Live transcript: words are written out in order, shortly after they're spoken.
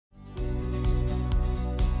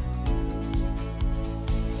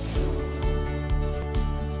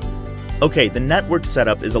Okay, the network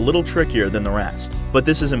setup is a little trickier than the rest, but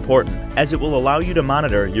this is important, as it will allow you to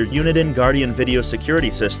monitor your Uniden Guardian video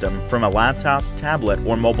security system from a laptop, tablet,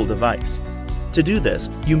 or mobile device. To do this,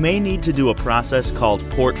 you may need to do a process called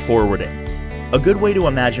port forwarding. A good way to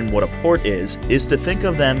imagine what a port is to think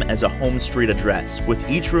of them as a home street address, with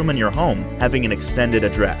each room in your home having an extended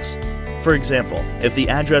address. For example, if the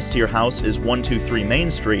address to your house is 123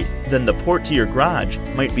 Main Street, then the port to your garage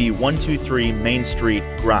might be 123 Main Street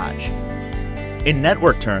Garage. In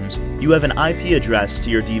network terms, you have an IP address to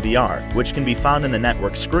your DVR, which can be found in the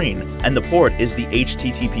network screen, and the port is the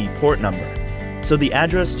HTTP port number. So the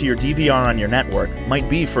address to your DVR on your network might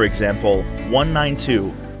be, for example,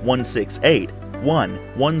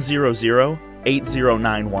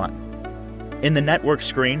 192.168.1.100.8091. In the network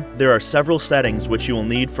screen, there are several settings which you will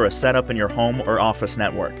need for a setup in your home or office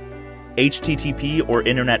network. HTTP or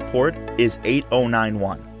Internet port is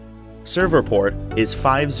 8091. Server port is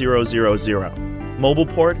 5000. Mobile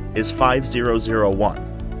port is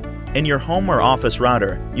 5001. In your home or office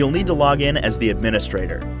router, you'll need to log in as the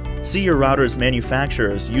administrator. See your router's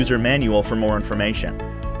manufacturer's user manual for more information.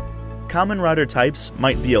 Common router types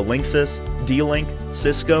might be a Linksys, D-Link,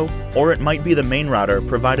 Cisco, or it might be the main router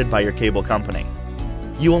provided by your cable company.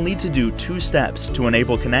 You will need to do 2 steps to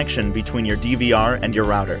enable connection between your DVR and your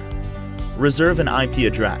router. Reserve an IP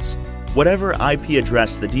address. Whatever IP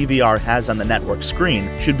address the DVR has on the network screen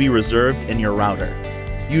should be reserved in your router.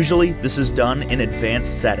 Usually, this is done in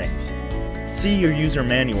advanced settings. See your user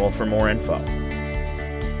manual for more info.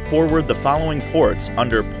 Forward the following ports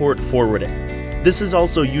under port forwarding. This is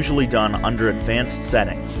also usually done under advanced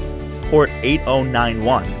settings. Port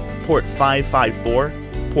 8091, port 554,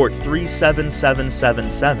 port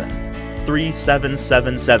 37777,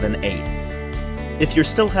 37778. If you're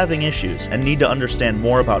still having issues and need to understand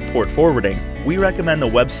more about port forwarding, we recommend the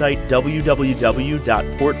website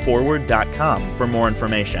www.portforward.com for more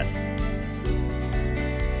information.